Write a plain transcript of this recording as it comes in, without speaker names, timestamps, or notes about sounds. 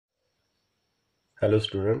Hello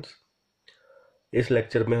students, इस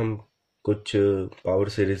lecture में हम कुछ पावर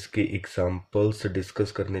सीरीज की एग्जांपल्स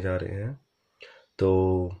डिस्कस करने जा रहे हैं। तो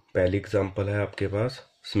पहली एग्जांपल है आपके पास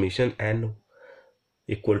summation n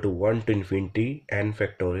equal to 1 to infinity n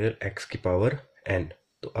factorial x की पावर n।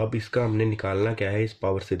 तो अब इसका हमने निकालना क्या है, इस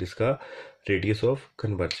पावर सीरीज का रेडियस ऑफ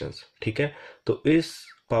कन्वर्जेंस। ठीक है, तो इस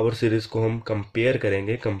पावर सीरीज को हम कंपेयर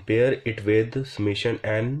करेंगे, compare it with summation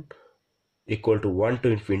n equal to 1 to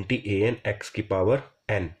infinity A N x की पावर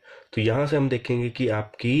n। तो यहां से हम देखेंगे कि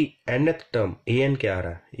आपकी nth टर्म ए एन क्या आ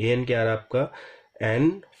रहा है, ए एन क्या आ रहा है आपका n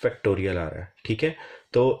फैक्टोरियल आ रहा है। ठीक है,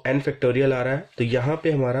 तो n फैक्टोरियल आ रहा है, तो यहाँ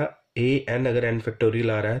पे हमारा ए एन अगर n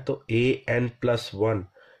फैक्टोरियल आ रहा है तो ए एन प्लस वन,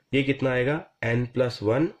 ये कितना आएगा n प्लस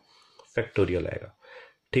वन फैक्टोरियल आएगा।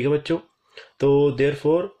 ठीक है बच्चों, तो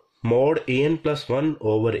therefore mod A N plus one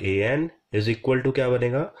over A N is equal to क्या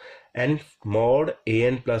बनेगा, N mod A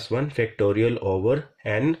N plus one factorial over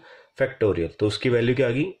N factorial. तो उसकी वैल्यू क्या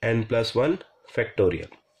आ गई, एन प्लस वन फैक्टोरियल।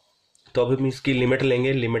 तो अब हम इसकी लिमिट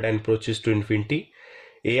लेंगे, limit N approaches to infinity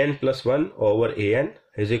A N plus one over A N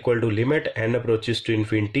is equal to limit N approaches to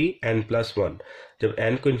infinity N plus one. जब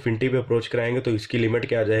एन को इन्फिनिटी पे अप्रोच कराएंगे तो इसकी लिमिट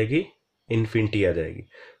क्या आ जाएगी, इन्फिनिटी आ जाएगी।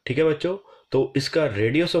 ठीक है बच्चों, तो इसका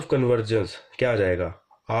रेडियस ऑफ कन्वर्जेंस क्या आ जाएगा,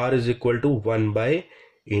 are is equal to one by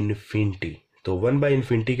infinity. तो वन बाय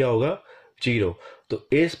इन्फिनिटी क्या होगा, जीरो। तो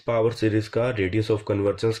इस पावर सीरीज का रेडियस ऑफ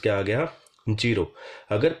कन्वर्जेंस क्या आ गया, जीरो।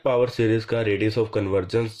 अगर पावर सीरीज का रेडियस ऑफ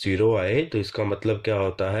कन्वर्जेंस जीरो आए तो इसका मतलब क्या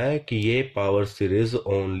होता है कि ये power series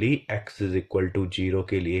only x is equal to zero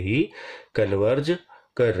के लिए ही कन्वर्ज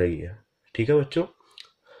कर रही है। ठीक है बच्चों,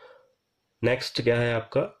 नेक्स्ट क्या है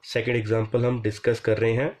आपका सेकेंड एग्जाम्पल हम डिस्कस कर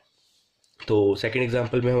रहे हैं। तो सेकेंड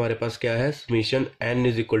एग्जाम्पल में हमारे पास क्या है, summation n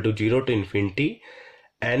is equal to zero to infinity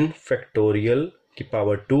n factorial की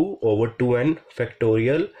power to over to N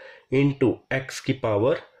factorial into x की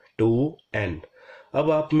पावर टू एन।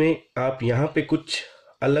 अब आप यहाँ पे कुछ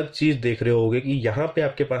अलग चीज देख रहे होगे कि यहाँ पे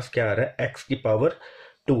आपके पास क्या आ रहा है, x की पावर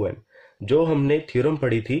टू एन। जो हमने थ्योरम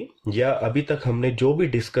पढ़ी थी या अभी तक हमने जो भी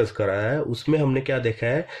डिस्कस करा है उसमें हमने क्या देखा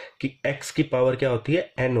है कि x की पावर क्या होती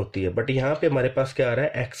है, n होती है। बट यहाँ पे हमारे पास क्या आ रहा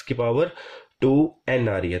है, x की पावर टू एन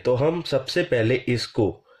आ रही है। तो हम सबसे पहले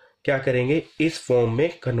इसको क्या करेंगे, इस फॉर्म में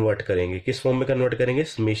कन्वर्ट करेंगे। किस फॉर्म में कन्वर्ट करेंगे,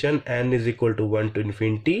 summation n is equal to one two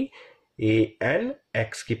infinity A N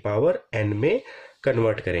x की पावर n में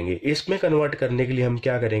कन्वर्ट करेंगे। इसमें कन्वर्ट करने के लिए हम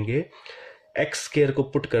क्या करेंगे, एक्स स्क्वायर को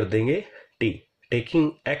पुट कर देंगे t,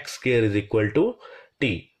 taking x square is equal to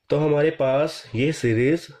t। तो हमारे पास ये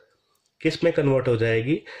सीरीज किस में कन्वर्ट हो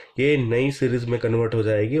जाएगी, ये नई सीरीज में कन्वर्ट हो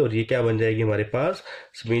जाएगी और ये क्या बन जाएगी हमारे पास,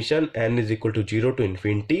 summation n is equal to zero to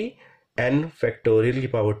infinity n factorial की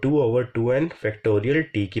power to over to N factorial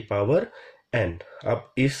t की पावर n।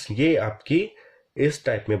 अब ये आपकी इस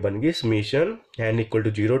टाइप में बन गई summation n equal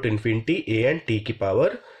to zero to infinity A N T की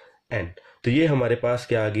पावर n। तो ये हमारे पास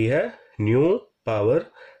क्या आ गई है, न्यू पावर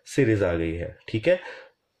सीरीज आ गई है। ठीक है,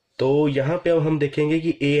 तो यहाँ पे अब हम देखेंगे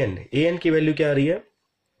कि ए एन की वैल्यू क्या आ रही है,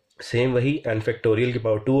 सेम वही n फैक्टोरियल की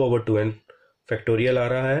power to over to N factorial आ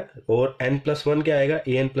रहा है। और n प्लस वन क्या आएगा,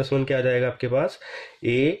 ए एन प्लस वन क्या आ जाएगा आपके पास,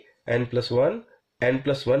 एन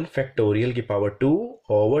प्लस वन फैक्टोरियल की power to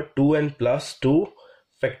over to N plus two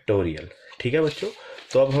factorial. ठीक है बच्चों,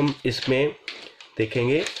 तो अब हम इसमें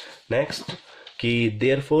देखेंगे नेक्स्ट कि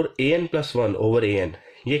therefore A N plus one over A N,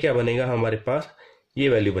 ये क्या बनेगा हमारे पास, ये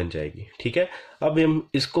वैल्यू बन जाएगी। ठीक है, अब हम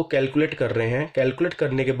इसको कैलकुलेट कर रहे हैं। कैलकुलेट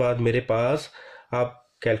करने के बाद मेरे पास, आप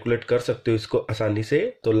कैलकुलेट कर सकते हो इसको आसानी से।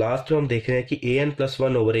 तो लास्ट में हम देख रहे हैं कि A N plus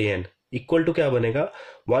one over A N equal to क्या बनेगा,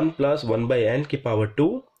 one plus one by N की power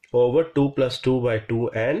to over two plus two by two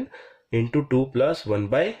N into two plus one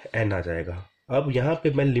by N आ जाएगा। अब यहाँ पे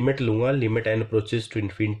मैं लिमिट लूंगा, limit N approaches to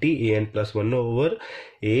infinity A N plus one over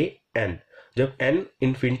A N. जब N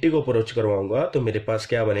infinity को approach करवाऊंगा तो मेरे पास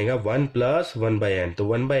क्या बनेगा, one plus one by N. तो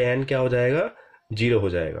वन बाई एन क्या हो जाएगा, जीरो हो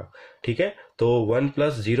जाएगा। ठीक है, तो वन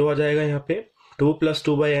प्लस जीरो आ जाएगा। यहाँ पे two plus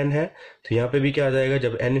two by N है, तो यहाँ पे भी क्या आ जाएगा,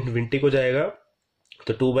 जब एन इन्फिनिटी को जाएगा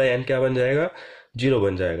तो टू बाई एन क्या बन जाएगा, जीरो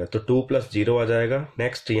बन जाएगा। तो टू प्लस जीरो आ जाएगा।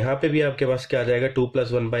 नेक्स्ट यहाँ पे भी आपके पास क्या आ जाएगा, two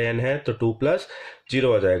plus one by N है तो टू प्लस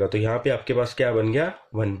जीरो आ जाएगा। तो यहाँ पे आपके पास क्या बन गया,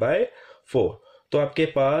 वन बाय फोर। तो आपके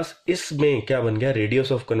पास इसमें क्या बन गया,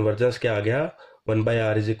 रेडियस ऑफ कन्वर्जेंस क्या आ गया, one by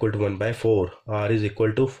are is equal to one by four, are is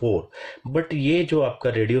equal to four. But ये जो आपका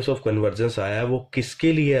रेडियस ऑफ कन्वर्जेंस आया वो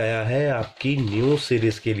किसके लिए आया है, आपकी न्यू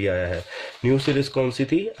सीरीज के लिए आया है। न्यू सीरीज कौन सी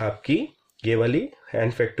थी आपकी, ये वाली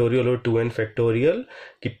एन फैक्टोरियल और टू एन फैक्टोरियल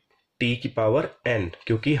की टी की पावर n,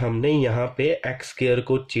 क्योंकि हमने यहाँ पे एक्स स्क्वायर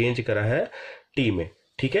को चेंज करा है t में।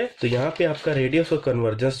 ठीक है, तो यहाँ पे आपका रेडियस ऑफ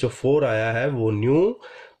कन्वर्जेंस जो 4 आया है वो न्यू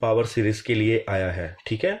पावर सीरीज के लिए आया है,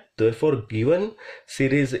 ठीक है। तो for given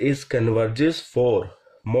series is converges for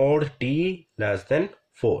mode T less than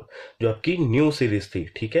 4, जो आपकी न्यू सीरीज थी,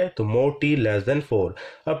 ठीक है। तो मोड टी लेस देन 4,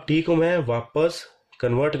 अब टी को मैं वापस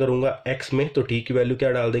कन्वर्ट करूंगा एक्स में, तो टी की वैल्यू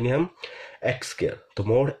क्या डाल देंगे हम, एक्स स्क्र, तो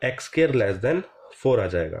mode x square less than 4 आ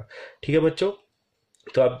जाएगा, ठीक है बच्चों।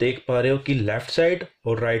 तो आप देख पा रहे हो कि लेफ्ट साइड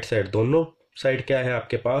और राइट साइड दोनों साइड क्या है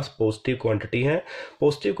आपके पास, पॉजिटिव क्वांटिटी है।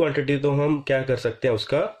 पॉजिटिव क्वांटिटी तो हम क्या कर सकते हैं,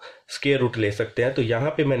 उसका स्क्वायर रूट ले सकते हैं। तो यहाँ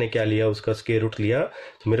पे मैंने क्या लिया, उसका स्क्वायर रूट लिया,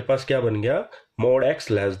 तो मेरे पास क्या बन गया, मोड एक्स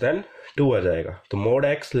लेस देन 2 आ जाएगा। तो मोड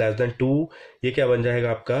एक्स लेस देन 2 ये क्या बन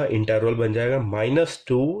जाएगा, आपका इंटरवल बन जाएगा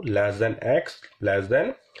 -2 less than x less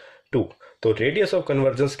than 2। तो रेडियस ऑफ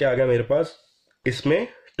कन्वर्जेंस क्या आ गया मेरे पास इसमें,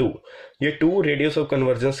 2। ये 2 रेडियस ऑफ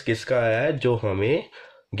कन्वर्जेंस किसका आया है, जो हमें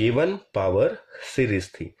गिवन पावर सीरीज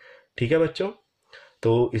थी, ठीक है बच्चों।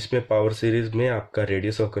 तो इसमें पावर सीरीज में आपका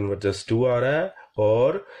रेडियस ऑफ कन्वर्जेंस 2 आ रहा है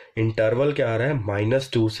और इंटरवल क्या आ रहा है,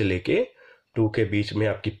 -2 से लेके 2 के बीच में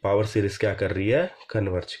आपकी पावर सीरीज क्या कर रही है,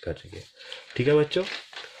 कन्वर्ज कर रही है, ठीक है बच्चों।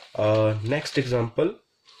 नेक्स्ट एग्जांपल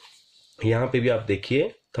यहाँ पे भी आप देखिए,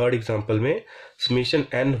 थर्ड एग्जांपल में summation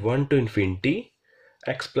n 1 to infinity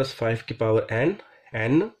x plus 5 की पावर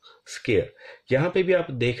n स्क्वायर। यहाँ पे भी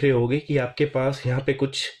आप देख रहे होगे कि आपके पास यहाँ पे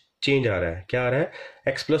कुछ चेंज आ रहा है, क्या आ रहा है,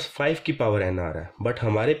 x प्लस 5 की पावर n आ रहा है, बट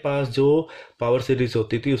हमारे पास जो पावर सीरीज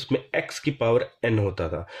होती थी उसमें x की पावर n होता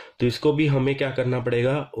था। तो इसको भी हमें क्या करना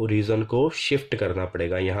पड़ेगा, ओरिजिन को शिफ्ट करना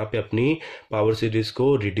पड़ेगा, यहाँ पे अपनी पावर सीरीज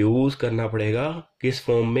को रिड्यूस करना पड़ेगा, किस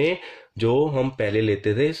फॉर्म में, जो हम पहले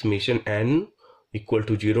लेते थे, summation n equal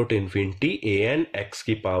to 0 to infinity A N x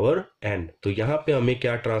की पावर n। तो यहाँ पे हमें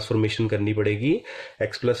क्या ट्रांसफॉर्मेशन करनी पड़ेगी,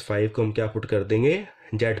 x प्लस 5 को हम क्या पुट कर देंगे,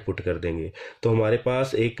 z पुट कर देंगे। तो हमारे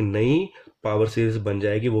पास एक नई पावर सीरीज बन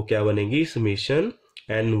जाएगी, वो क्या बनेगी, summation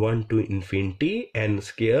n 1 to infinity n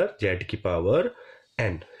square z की पावर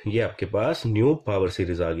n। ये आपके पास न्यू पावर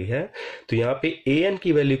सीरीज आ गई है। तो यहाँ पे ए एन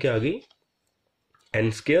की वैल्यू क्या आ गई,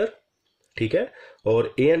 n स्क्वायर, ठीक है,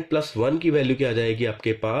 और ए एन प्लस 1 की वैल्यू क्या आ जाएगी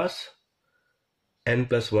आपके पास, n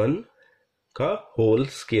प्लस 1 का whole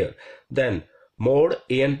square. Then mode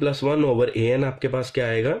A N plus 1 over A N आपके पास क्या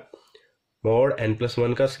आएगा, मोड n प्लस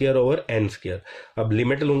 1 का स्क्वायर ओवर n स्क्वायर। अब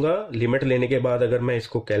लिमिट लूंगा, लिमिट लेने के बाद अगर मैं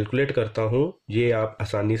इसको कैलकुलेट करता हूं, ये आप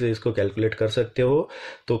आसानी से इसको कैलकुलेट कर सकते हो।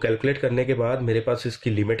 तो कैलकुलेट करने के बाद मेरे पास इसकी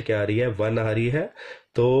लिमिट क्या आ रही है, 1 आ रही है।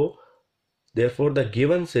 तो therefore the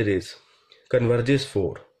given series converges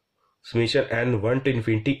for summation n 1 to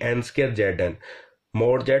infinity n square zn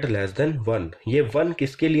mode z less than 1। ये 1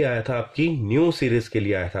 किसके लिए आया था, आपकी न्यू सीरीज के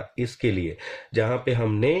लिए आया था, इसके लिए जहां पे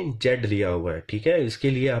हमने z लिया हुआ है, ठीक है। इसके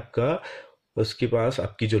लिए आपका उसके पास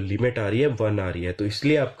आपकी जो लिमिट आ रही है 1 आ रही है, तो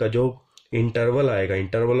इसलिए आपका जो इंटरवल आएगा,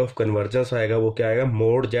 इंटरवल ऑफ कन्वर्जेंस आएगा, वो क्या आएगा,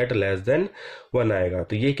 मोड z लेस देन 1 आएगा।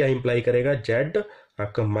 तो ये क्या इंप्लाई करेगा, z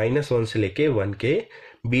आपका -1 से लेके 1 के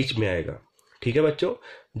बीच में आएगा, ठीक है बच्चों।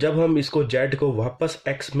 जब हम इसको z को वापस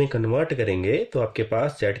x में कन्वर्ट करेंगे, तो आपके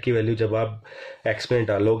पास z की वैल्यू जब आप x में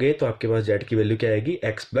डालोगे, तो आपके पास z की वैल्यू क्या आएगी,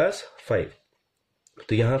 x प्लस 5।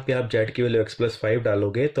 तो यहाँ पे आप z की वैल्यू x प्लस 5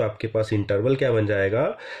 डालोगे, तो आपके पास इंटरवल क्या बन जाएगा,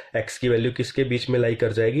 x की वैल्यू किसके बीच में लाई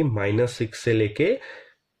कर जाएगी, -6 से लेके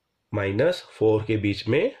 -4 के बीच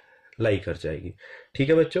में लाई कर जाएगी, ठीक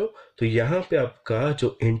है बच्चों। तो यहाँ पे आपका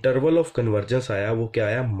जो इंटरवल ऑफ कन्वर्जेंस आया, वो क्या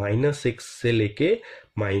आया, -6 से लेके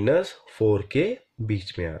 -4 के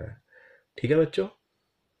बीच में आ रहा है, ठीक है बच्चों।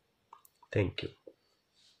 Thank you.